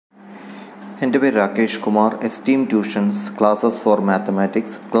എൻ്റെ പേര് Rakesh Kumar. Esteem tuitions classes four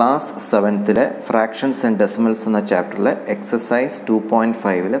mathematics class 7th fractions and decimals എന്ന ചാപ്റ്ററിലെ exercise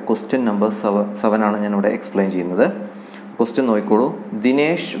 2.5 question number 7 ആണ് ഞാനിവിടെ എക്സ്പ്ലെയിൻ ചെയ്യുന്നത്. ക്വസ്റ്റ്യൻ നോക്കിക്കോളൂ.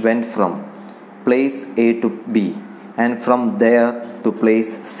 Dinesh went from place A to B and from there to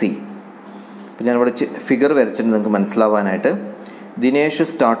place C. അപ്പോൾ ഞാനിവിടെ ഫിഗർ വരച്ചിട്ട് നിങ്ങൾക്ക് മനസ്സിലാവാനായിട്ട്,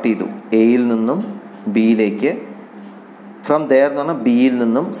 ദിനേഷ് സ്റ്റാർട്ട് ചെയ്തു എയിൽ നിന്നും ബിയിലേക്ക്, ഫ്രം ദെയർ എന്ന് പറഞ്ഞാൽ ബിയിൽ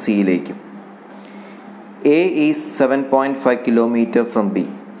നിന്നും സിയിലേക്കും. A is 7.5 kilometre from B.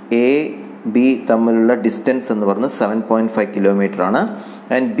 A B തമ്മിലുള്ള ഡിസ്റ്റൻസ് എന്ന് പറഞ്ഞാൽ 7.5 കിലോമീറ്റർ ആണ്.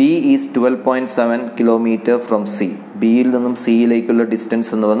 And B is 12.7 kilometre from C. ബിയിൽ നിന്നും സിയിലേക്കുള്ള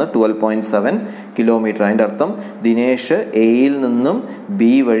ഡിസ്റ്റൻസ് എന്ന് പറഞ്ഞാൽ 12.7 കിലോമീറ്റർ. അതിൻ്റെ അർത്ഥം ദിനേഷ് എയിൽ നിന്നും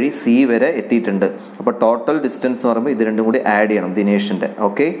ബി വഴി സി വരെ എത്തിയിട്ടുണ്ട്. അപ്പോൾ ടോട്ടൽ ഡിസ്റ്റൻസ് എന്ന് പറയുമ്പോൾ ഇത് രണ്ടും കൂടി ആഡ് ചെയ്യണം ദിനേഷിൻ്റെ.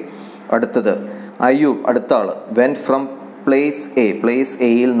 ഓക്കെ, അടുത്തത് അയ്യൂബ്, അടുത്ത ആൾ, went from place A, place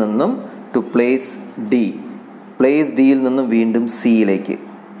എയിൽ നിന്നും ടു പ്ലേസ് ഡി, പ്ലേസ് ഡിയിൽ നിന്നും വീണ്ടും സിയിലേക്ക്.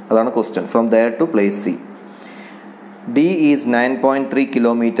 അതാണ് question. From there to place C. D is 9.3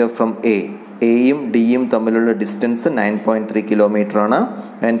 kilometre from A. എയും ഡിയും തമ്മിലുള്ള ഡിസ്റ്റൻസ് 9.3 കിലോമീറ്റർ ആണ്.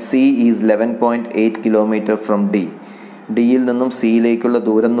 And C is 11.8 kilometre from D. ഡിയിൽ നിന്നും സിയിലേക്കുള്ള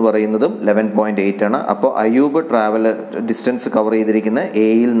ദൂരം എന്ന് പറയുന്നതും 11.8 ആണ്. അപ്പോൾ അയ്യൂബ് ഡിസ്റ്റൻസ് കവർ ചെയ്തിരിക്കുന്ന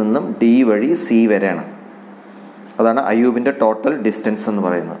എയിൽ നിന്നും ഡി വഴി സി വരെയാണ്. അതാണ് അയ്യൂബിൻ്റെ ടോട്ടൽ ഡിസ്റ്റൻസ് എന്ന്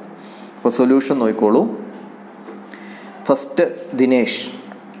പറയുന്നത്. അപ്പോൾ സൊല്യൂഷൻ നോക്കിക്കോളൂ. First Dinesh,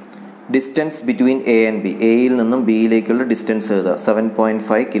 distance between A and B, എയിൽ നിന്നും ബിയിലേക്കുള്ള ഡിസ്റ്റൻസ് എഴുതുക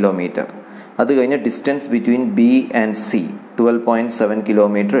 7.5 കിലോമീറ്റർ. അത് കഴിഞ്ഞ് distance between B and C 12.7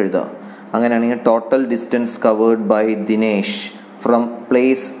 kilometre എഴുതുക. അങ്ങനെയാണെങ്കിൽ total distance covered by Dinesh from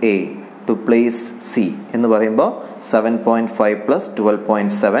place A to place C എന്ന് പറയുമ്പോൾ 7.5 പ്ലസ്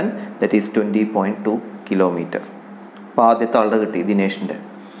 12.7 ദറ്റ് ഈസ് 20.2 കിലോമീറ്റർ. അപ്പോൾ ആദ്യത്തെ ആളുടെ കിട്ടി ദിനേഷിൻ്റെ.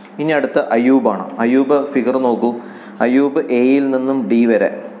 ഇനി അടുത്ത അയ്യൂബാണ്. അയ്യൂബ് ഫിഗർ നോക്കൂ. അയ്യൂബ് എയിൽ നിന്നും ഡി വരെ,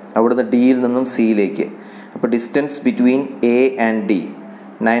 അവിടുന്ന് ഡിയിൽ നിന്നും സിയിലേക്ക്. അപ്പോൾ distance between A and D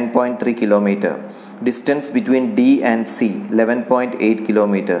 9.3 kilometre. Distance between D and C 11.8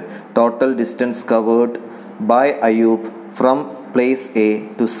 kilometre. Total distance covered by Ayyub from place A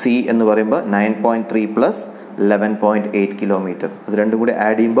to C എന്ന് പറയുമ്പോൾ 9.3 പ്ലസ് 11.8 കിലോമീറ്റർ. അത് രണ്ടും കൂടി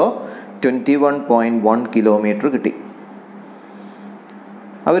ആഡ് ചെയ്യുമ്പോൾ 21.1 കിലോമീറ്റർ കിട്ടി.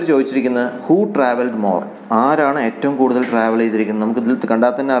 അവർ ചോദിച്ചിരിക്കുന്നത് ഹൂ ട്രാവൽഡ് മോർ, ആരാണ് ഏറ്റവും കൂടുതൽ ട്രാവൽ ചെയ്തിരിക്കുന്നത്. നമുക്ക് ഇതിൽ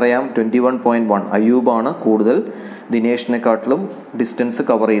കണ്ടാൽ തന്നെ അറിയാം 21.1 അയ്യൂബാണ് കൂടുതൽ ദിനേഷിനെക്കാട്ടിലും ഡിസ്റ്റൻസ്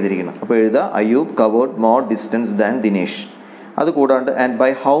കവർ ചെയ്തിരിക്കുന്നത്. അപ്പോൾ എഴുതുക Ayyub covered more distance than Dinesh. അത് കൂടാണ്ട് ആൻഡ്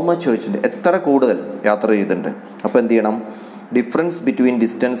ബൈ ഹൗ മച്ച് ചോദിച്ചിട്ടുണ്ട്, എത്ര കൂടുതൽ യാത്ര ചെയ്തിട്ടുണ്ട്. അപ്പോൾ എന്ത് ചെയ്യണം, difference between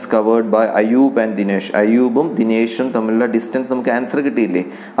distance covered by Ayyub and Dinesh. അയ്യൂബും ദിനേഷും തമ്മിലുള്ള ഡിസ്റ്റൻസ് നമുക്ക് ആൻസർ കിട്ടിയില്ലേ,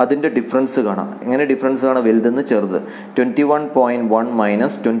 അതിൻ്റെ ഡിഫറൻസ് കാണാം. എങ്ങനെ ഡിഫറൻസ് കാണാം, വലുതെന്ന് ചെറുത്. 21.1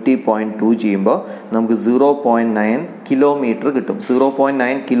 മൈനസ് 20.2 ചെയ്യുമ്പോൾ നമുക്ക് 0.9 കിലോമീറ്റർ കിട്ടും.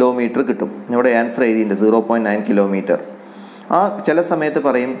 0.9 കിലോമീറ്റർ കിട്ടും. ഇവിടെ ആൻസർ എഴുതിയിട്ടുണ്ട് 0.9 കിലോമീറ്റർ. ആ ചില സമയത്ത്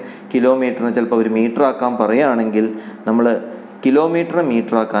പറയും കിലോമീറ്ററിന് ചിലപ്പോൾ ഒരു മീറ്റർ ആക്കാൻ പറയുകയാണെങ്കിൽ നമ്മൾ കിലോമീറ്ററിനെ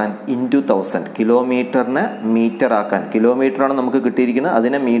മീറ്റർ ആക്കാൻ ഇൻറ്റു 1000, കിലോമീറ്ററിനെ മീറ്റർ ആക്കാൻ, കിലോമീറ്ററാണ് നമുക്ക് കിട്ടിയിരിക്കുന്നത്,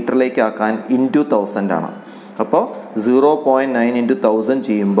 അതിനെ മീറ്ററിലേക്ക് ആക്കാൻ ഇൻറ്റു 1000 ആണ്. അപ്പോൾ 0.9 ഇൻറ്റു 1000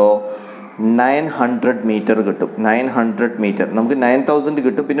 ചെയ്യുമ്പോൾ 900 മീറ്റർ കിട്ടും. 900 മീറ്റർ നമുക്ക് 9000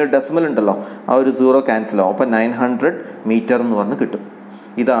 കിട്ടും. പിന്നെ ഒരു ഡെസിമൽ ഉണ്ടല്ലോ, ആ ഒരു 0 ക്യാൻസൽ ആവും. അപ്പോൾ 900 മീറ്റർ എന്ന് പറഞ്ഞ് കിട്ടും.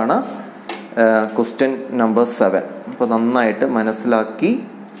 ഇതാണ് ക്വസ്റ്റ്യൻ നമ്പർ 7. അപ്പോൾ നന്നായിട്ട് മനസ്സിലാക്കി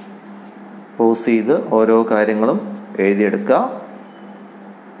പോസ് ചെയ്ത് ഓരോ കാര്യങ്ങളും എഴുതിയെടുക്കുക.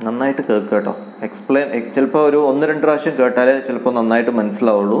 നന്നായിട്ട് കേൾക്കുക കേട്ടോ. ചിലപ്പോൾ ഒരു 1-2 പ്രാവശ്യം കേട്ടാലേ ചിലപ്പോൾ നന്നായിട്ട്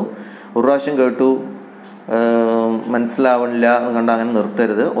മനസ്സിലാവുള്ളൂ. ഒരു പ്രാവശ്യം കേട്ടു മനസ്സിലാവണില്ല എന്ന് കണ്ടാൽ അങ്ങനെ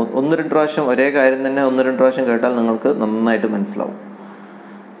നിർത്തരുത്. 1-2 പ്രാവശ്യം ഒരേ കാര്യം തന്നെ 1-2 പ്രാവശ്യം കേട്ടാൽ നിങ്ങൾക്ക് നന്നായിട്ട് മനസ്സിലാവും.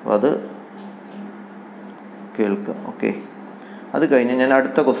 അപ്പോൾ അത് കേൾക്കുക. ഓക്കെ, അത് കഴിഞ്ഞ് ഞാൻ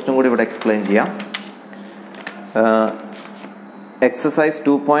അടുത്ത ക്വസ്റ്റ്യൻ കൂടി ഇവിടെ എക്സ്പ്ലെയിൻ ചെയ്യാം. എക്സസൈസ്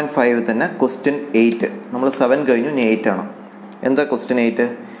 2.5 തന്നെ ക്വസ്റ്റ്യൻ 8. നമ്മൾ 7 കഴിഞ്ഞു, ഇനി 8 ആണ്. എന്താ question 8?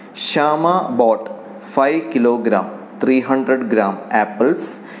 Shyama boat 5 kilogram 300 gram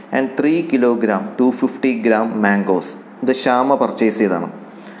apples and 3 kilogram 250 gram mangoes. ഇത് ശ്യാമ പർച്ചേസ് ചെയ്തതാണ്.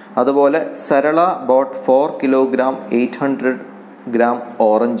 അതുപോലെ Sarala boat 4 kilogram 800 gram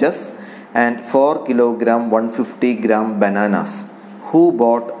oranges and 4 kilogram 150 gram bananas. Who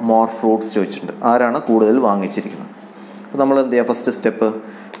boat more fruits ചോദിച്ചിട്ടുണ്ട്. ആരാണ് കൂടുതൽ വാങ്ങിച്ചിരിക്കുന്നത്. അപ്പോൾ നമ്മൾ എന്ത് ചെയ്യുക, first step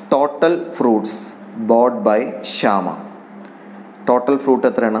total fruits boat by Shyama. Total fruit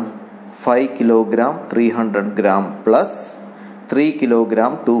എത്രയാണ്? 5 kilogram 300 gram plus 3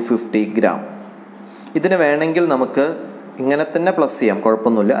 kilogram 250 gram. ഇതിന് വേണമെങ്കിൽ നമുക്ക് ഇങ്ങനെ തന്നെ പ്ലസ് ചെയ്യാം,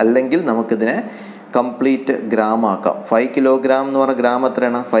 കുഴപ്പമൊന്നുമില്ല. അല്ലെങ്കിൽ നമുക്കിതിനെ കംപ്ലീറ്റ് ഗ്രാം ആക്കാം. 5 കിലോഗ്രാം എന്ന് പറഞ്ഞ ഗ്രാം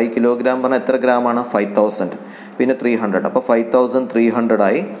എത്രയാണ്? 5 കിലോഗ്രാം പറഞ്ഞാൽ എത്ര ഗ്രാമാണ്? 5000. പിന്നെ 300, അപ്പോൾ 5300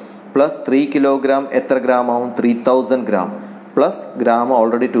 ആയി. പ്ലസ് 3 കിലോഗ്രാം എത്ര ഗ്രാം ആവും? 3000 ഗ്രാം. പ്ലസ് ഗ്രാം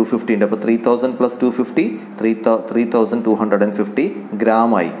ഓൾറെഡി 250 ഉണ്ട്, അപ്പോൾ 3000 പ്ലസ് 250 3250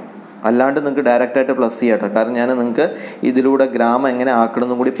 ഗ്രാമായി. അല്ലാണ്ട് നിങ്ങൾക്ക് ഡയറക്റ്റായിട്ട് പ്ലസ് ചെയ്യാട്ടോ, കാരണം ഞാൻ നിങ്ങൾക്ക് ഇതിലൂടെ ഗ്രാം എങ്ങനെ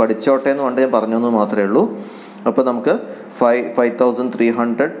ആക്കണമെന്നും കൂടി പഠിച്ചോട്ടെ എന്ന് കൊണ്ട് ഞാൻ പറഞ്ഞെന്ന് മാത്രമേ ഉള്ളൂ. അപ്പോൾ നമുക്ക്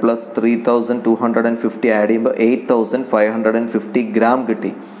 5300 പ്ലസ് 3250 ആഡ് ചെയ്യുമ്പോൾ 8550 ഗ്രാം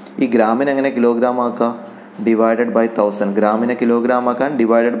കിട്ടി. ഈ ഗ്രാമിനെ എങ്ങനെ കിലോഗ്രാം ആക്കാം? Divided by 1000. ഗ്രാമിനെ കിലോഗ്രാം ആക്കാൻ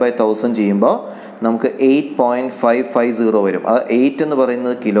ഡിവൈഡഡ് ബൈ 1000 ചെയ്യുമ്പോൾ നമുക്ക് 8.550 വരും. അത് 8 എന്ന്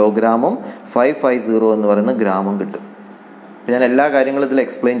പറയുന്നത് കിലോഗ്രാമും 550 എന്ന് പറയുന്നത് ഗ്രാമും കിട്ടും. ഞാൻ എല്ലാ കാര്യങ്ങളും ഇതിൽ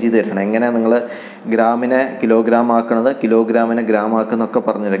എക്സ്പ്ലെയിൻ ചെയ്ത് തരണം. എങ്ങനെ നിങ്ങൾ ഗ്രാമിനെ കിലോഗ്രാം ആക്കണത്, കിലോഗ്രാമിനെ ഗ്രാം ആക്കുന്നൊക്കെ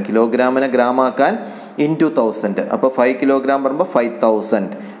പറഞ്ഞുതരാം. കിലോഗ്രാമിനെ ഗ്രാം ആക്കാൻ ഇൻറ്റു 1000, അപ്പോൾ 5 കിലോഗ്രാം പറയുമ്പോൾ 5000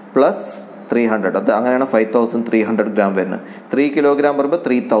 പ്ലസ് 300, അത് അങ്ങനെയാണ് 5300 ഗ്രാം വരുന്നത്. 3 കിലോഗ്രാം പറയുമ്പോൾ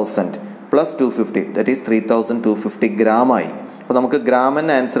 3000 പ്ലസ് 250, ദാറ്റ് ഈസ് 3250 ഗ്രാമായി. അപ്പോൾ നമുക്ക്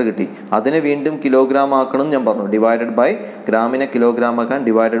ഗ്രാമിന് ആൻസർ കിട്ടി. അതിനെ വീണ്ടും കിലോഗ്രാം ആക്കണം എന്ന് ഞാൻ പറഞ്ഞു. ഡിവൈഡഡ് ബൈ ഗ്രാമിനെ കിലോഗ്രാം ആക്കാൻ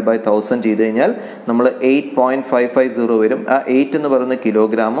ഡിവൈഡഡ് ബൈ 1000 ചെയ്ത് കഴിഞ്ഞാൽ നമ്മൾ 8.550 വരും. ആ 8 എന്ന് പറയുന്നത്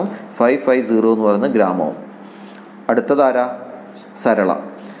കിലോഗ്രാമും 550 എന്ന് പറയുന്നത് ഗ്രാമവും. അടുത്തതാരാ? Sarala.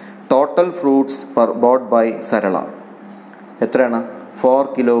 Total fruits boat by Sarala എത്രയാണ്? 4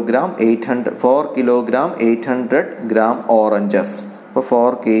 കിലോഗ്രാം 800 ഗ്രാം ഓറഞ്ചസ്. അപ്പോൾ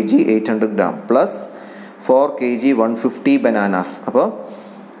 4 kg 800 gram plus 4 kg 150 bananas. അപ്പോൾ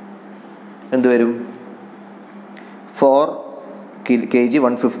എന്ത് വരും? 4 kg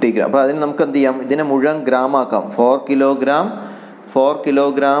 150 ഗ്രാം. അപ്പോൾ അതിന് നമുക്ക് എന്ത് ചെയ്യാം? ഇതിനെ മുഴുവൻ ഗ്രാം ആക്കാം. 4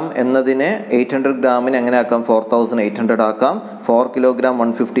 കിലോഗ്രാം എന്നതിനെ 800 ഗ്രാമിന് എങ്ങനെ ആക്കാം? 4800 ആക്കാം. 4 കിലോഗ്രാം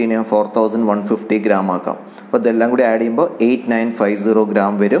 150നെ 4150 ഗ്രാം ആക്കാം. അപ്പോൾ ഇതെല്ലാം കൂടി ആഡ് ചെയ്യുമ്പോൾ 8950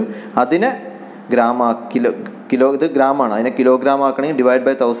 ഗ്രാം വരും. അതിനെ ഗ്രാം കിലോ ഇത് ഗ്രാമാണ്, അതിനെ കിലോഗ്രാം ആക്കണമെങ്കിൽ ഡിവൈഡ്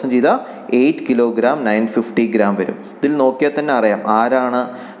ബൈ 1000 ചെയ്താൽ 8 കിലോഗ്രാം 950 ഗ്രാം വരും. ഇതിൽ നോക്കിയാൽ തന്നെ അറിയാം ആരാണ്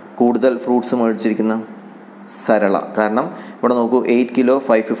കൂടുതൽ ഫ്രൂട്ട്സ് മേടിച്ചിരിക്കുന്നത്. സരള. കാരണം ഇവിടെ നോക്കൂ, 8 കിലോ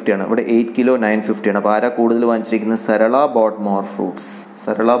 550 ആണ്, ഇവിടെ 8 കിലോ 950 ആണ്. അപ്പോൾ ആരാ കൂടുതൽ വാങ്ങിച്ചിരിക്കുന്നത്? Sarala boat more fruits.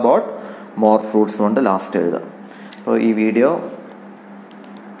 Sarala boat more fruits കൊണ്ട് ലാസ്റ്റ് എഴുതാം. അപ്പോൾ ഈ വീഡിയോ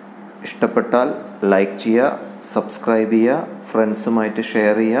ഇഷ്ടപ്പെട്ടാൽ ലൈക്ക് ചെയ്യുക, സബ്സ്ക്രൈബ് ചെയ്യുക, ഫ്രണ്ട്സുമായിട്ട്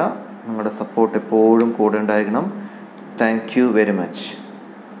ഷെയർ ചെയ്യുക. നിങ്ങളുടെ സപ്പോർട്ട് എപ്പോഴും കൂടെ ഉണ്ടായിരിക്കണം. Thank you very much.